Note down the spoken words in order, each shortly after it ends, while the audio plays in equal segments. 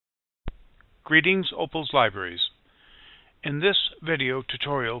Greetings, Opals Libraries. In this video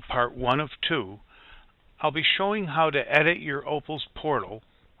tutorial, part 1 of 2, I'll be showing how to edit your Opals portal,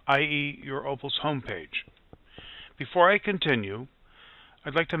 i.e. your Opals homepage. Before I continue,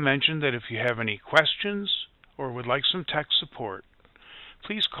 I'd like to mention that if you have any questions or would like some tech support,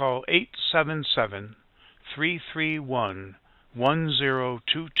 please call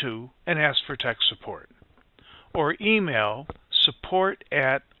 877-331-1022 and ask for tech support, or email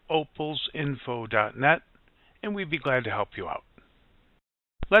support@opalsinfo.net and we'd be glad to help you out.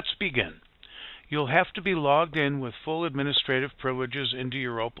 Let's begin. You'll have to be logged in with full administrative privileges into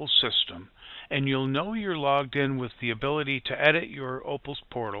your Opals system, and you'll know you're logged in with the ability to edit your Opals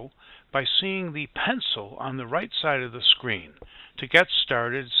portal by seeing the pencil on the right side of the screen. To get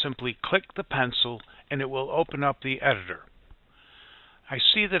started, simply click the pencil and it will open up the editor. I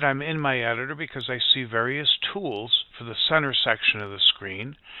see that I'm in my editor because I see various tools for the center section of the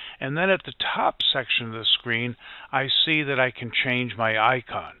screen, and then at the top section of the screen I see that I can change my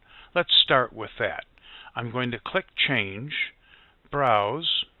icon. Let's start with that. I'm going to click Change,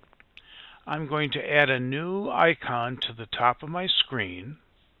 Browse. I'm going to add a new icon to the top of my screen.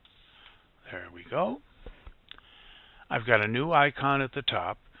 There we go. I've got a new icon at the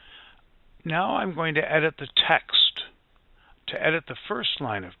top. Now I'm going to edit the text. To edit the first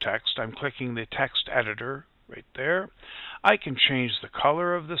line of text, I'm clicking the text editor right there. I can change the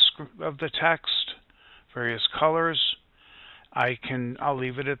color of the text, various colors. I'll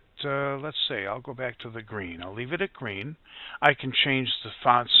leave it at, let's say, I'll go back to the green. I'll leave it at green. I can change the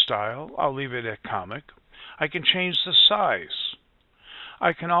font style. I'll leave it at comic. I can change the size.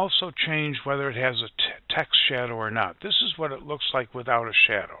 I can also change whether it has a text shadow or not. This is what it looks like without a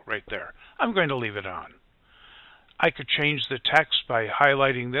shadow right there. I'm going to leave it on. I could change the text by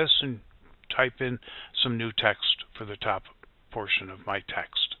highlighting this and type in some new text for the top portion of my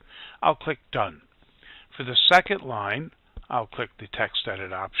text. I'll click Done. For the second line, I'll click the text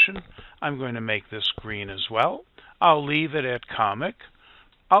edit option. I'm going to make this green as well. I'll leave it at comic.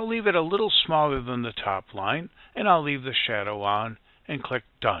 I'll leave it a little smaller than the top line, and I'll leave the shadow on and click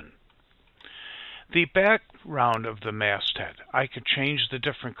Done. The background of the masthead, I could change the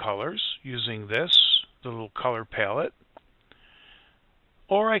different colors using this, the little color palette,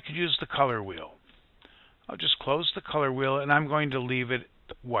 or I could use the color wheel. I'll just close the color wheel and I'm going to leave it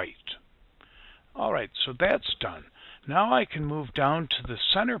white. Alright, so that's done. Now I can move down to the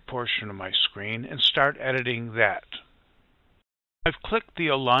center portion of my screen and start editing that. I've clicked the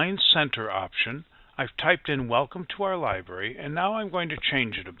Align Center option. I've typed in Welcome to our library, and now I'm going to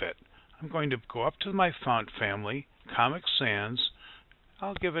change it a bit. I'm going to go up to my font family, Comic Sans.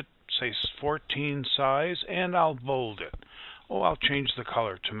 I'll give it, say, 14 size, and I'll bold it. Oh, I'll change the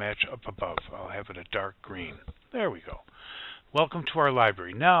color to match up above. I'll have it a dark green. There we go. Welcome to our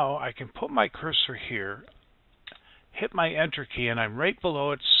library. Now I can put my cursor here, hit my Enter key, and I'm right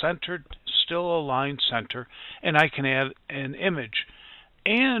below it, centered, still aligned center, and I can add an image.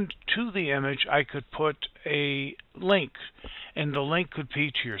 And to the image I could put a link, and the link could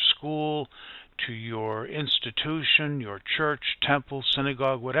be to your school, to your institution, your church, temple,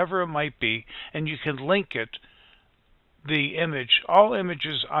 synagogue, whatever it might be, and you can link it, the image. All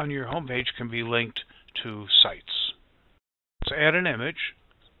images on your homepage can be linked to sites. Let's add an image.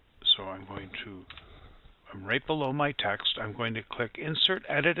 So I'm right below my text. I'm going to click Insert,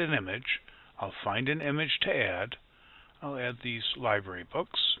 Edit an Image. I'll find an image to add. I'll add these library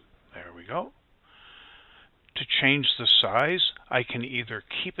books. There we go. To change the size, I can either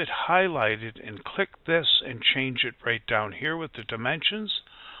keep it highlighted and click this and change it right down here with the dimensions,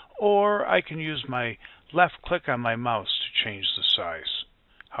 or I can use my left click on my mouse to change the size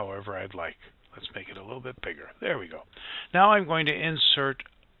however I'd like. Let's make it a little bit bigger. There we go. Now I'm going to insert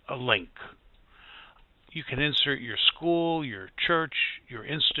a link. You can insert your school, your church, your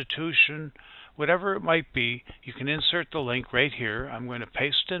institution, whatever it might be. You can insert the link right here. I'm going to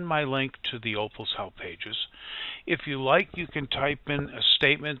paste in my link to the Opals help pages. If you like, you can type in a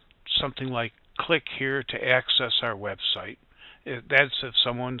statement, something like click here to access our website. That's if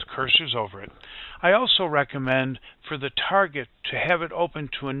someone cursors over it. I also recommend for the target to have it open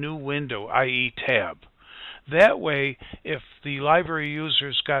to a new window, i.e. tab. That way, if the library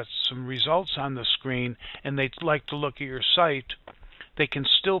user's got some results on the screen and they'd like to look at your site, they can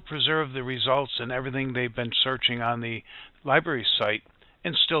still preserve the results and everything they've been searching on the library site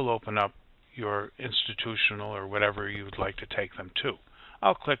and still open up your institutional or whatever you would like to take them to.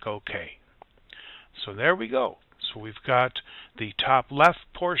 I'll click OK. So there we go. So we've got the top left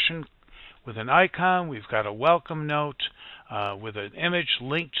portion with an icon. We've got a welcome note with an image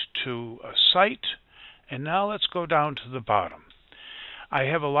linked to a site. And now let's go down to the bottom. I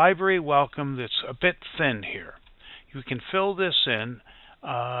have a library welcome that's a bit thin here. You can fill this in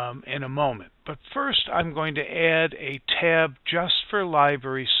a moment. But first, I'm going to add a tab just for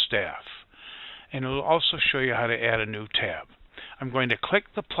library staff. And it will also show you how to add a new tab. I'm going to click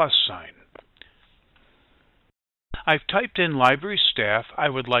the plus sign. I've typed in library staff. I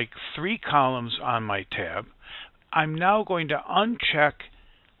would like 3 columns on my tab. I'm now going to uncheck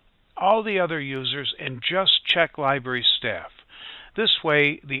all the other users and just check library staff. This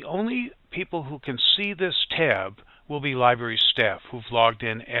way, the only people who can see this tab will be library staff who've logged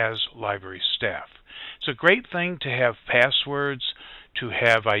in as library staff. It's a great thing to have passwords, to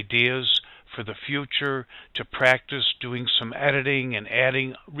have ideas for the future, to practice doing some editing and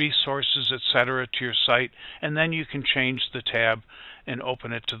adding resources, etc. to your site, and then you can change the tab and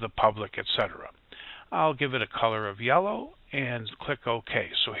open it to the public, etc. I'll give it a color of yellow and click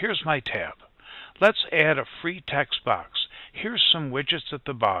OK. So here's my tab. Let's add a free text box. Here's some widgets at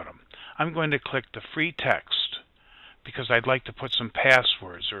the bottom. I'm going to click the free text because I'd like to put some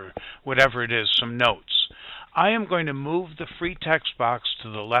passwords or whatever it is, some notes. I am going to move the free text box to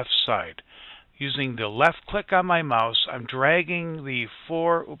the left side. Using the left click on my mouse, I'm dragging the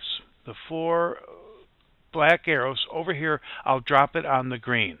four black arrows over here. I'll drop it on the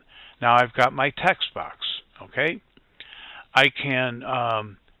green. Now I've got my text box. Okay, I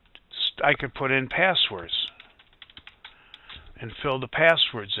could put in passwords and fill the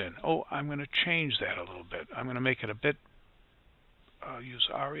passwords in. Oh, I'm going to change that a little bit. I'm going to make it a bit, I'll use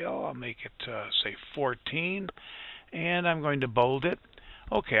Arial. I'll make it, say, 14. And I'm going to bold it.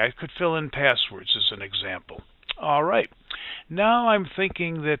 Okay, I could fill in passwords as an example. All right. Now I'm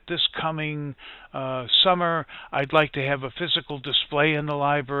thinking that this coming summer, I'd like to have a physical display in the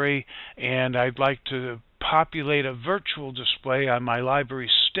library, and I'd like to populate a virtual display on my library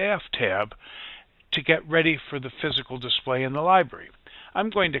staff tab to get ready for the physical display in the library. I'm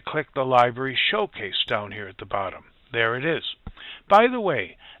going to click the library showcase down here at the bottom. There it is. By the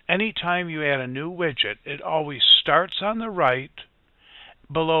way, anytime you add a new widget, it always starts on the right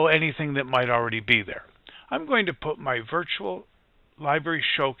below anything that might already be there. I'm going to put my virtual library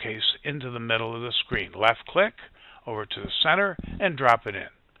showcase into the middle of the screen. Left click over to the center and drop it in.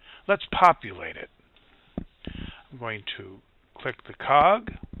 Let's populate it. I'm going to click the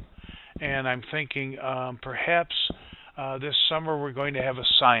cog, and I'm thinking perhaps this summer we're going to have a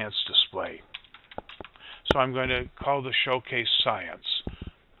science display. So I'm going to call the showcase Science.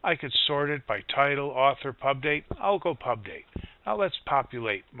 I could sort it by title, author, pub date. I'll go pub date. Now let's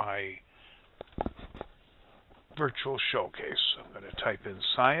populate my virtual showcase. I'm going to type in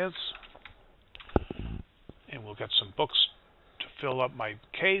Science, and we'll get some books to fill up my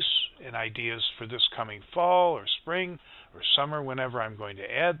case and ideas for this coming fall or spring or summer whenever I'm going to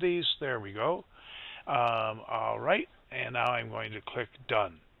add these. There we go. All right, and now I'm going to click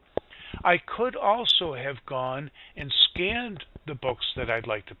Done. I could also have gone and scanned the books that I'd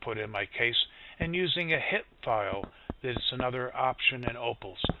like to put in my case, and using a HIP file, that's another option in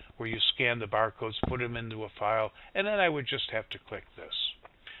Opals, where you scan the barcodes, put them into a file, and then I would just have to click this.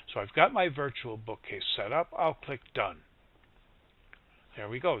 So I've got my virtual bookcase set up. I'll click Done. There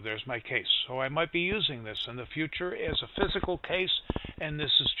we go. There's my case. So I might be using this in the future as a physical case, and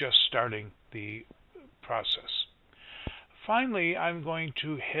this is just starting the process. Finally, I'm going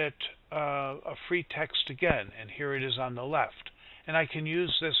to hit a free text again, and here it is on the left. And I can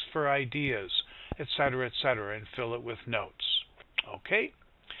use this for ideas, etc., and fill it with notes. Okay,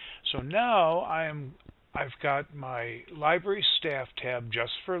 so now I've got my library staff tab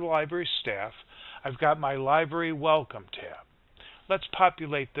just for library staff. I've got my library welcome tab. Let's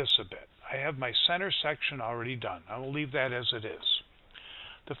populate this a bit. I have my center section already done. I will leave that as it is.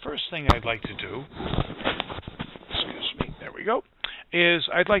 The first thing I'd like to do, excuse me, there we go, is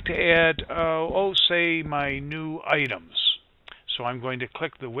I'd like to add, say, my new items. So I'm going to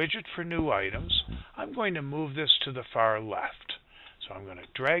click the widget for new items. I'm going to move this to the far left. So I'm going to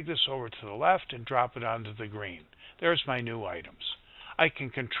drag this over to the left and drop it onto the green. There's my new items. I can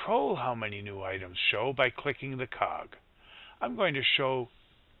control how many new items show by clicking the cog. I'm going to show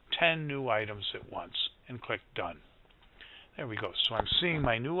 10 new items at once and click Done. There we go. So I'm seeing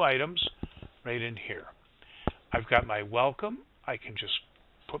my new items right in here. I've got my welcome. I can just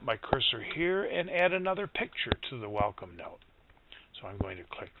put my cursor here and add another picture to the welcome note. So I'm going to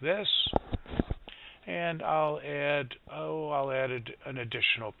click this, and I'll add an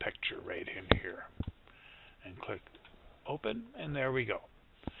additional picture right in here. And click Open, and there we go.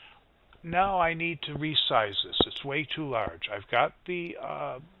 Now I need to resize this. It's way too large. I've got the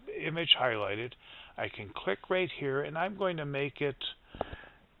image highlighted. I can click right here, and I'm going to make it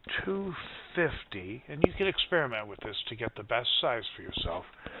 250, and you can experiment with this to get the best size for yourself,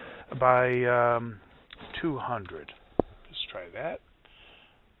 by 200. Just try that.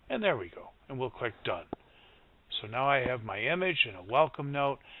 And there we go. And we'll click Done. So now I have my image and a welcome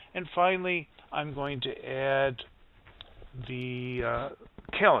note. And finally, I'm going to add the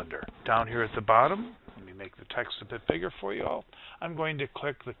calendar down here at the bottom. Let me make the text a bit bigger for you all. I'm going to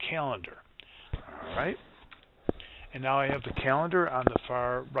click the calendar. All right. And now I have the calendar on the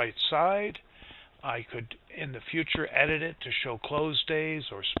far right side. I could, in the future, edit it to show closed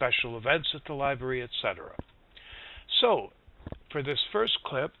days or special events at the library, etc. So, for this first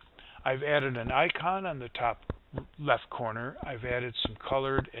clip, I've added an icon on the top left corner. I've added some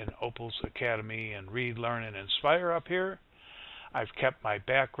colored in Opals Academy and Read, Learn, and Inspire up here. I've kept my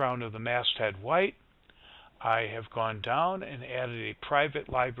background of the masthead white. I have gone down and added a private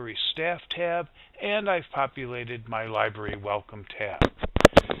library staff tab, and I've populated my library welcome tab.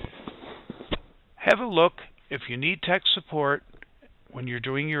 Have a look. If you need tech support when you're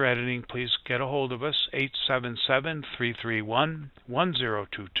doing your editing, please get a hold of us,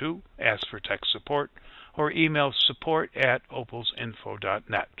 877-331-1022. Ask for tech support, or email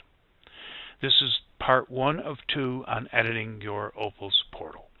support@opalsinfo.net. This is part 1 of 2 on editing your Opals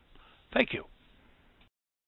portal. Thank you.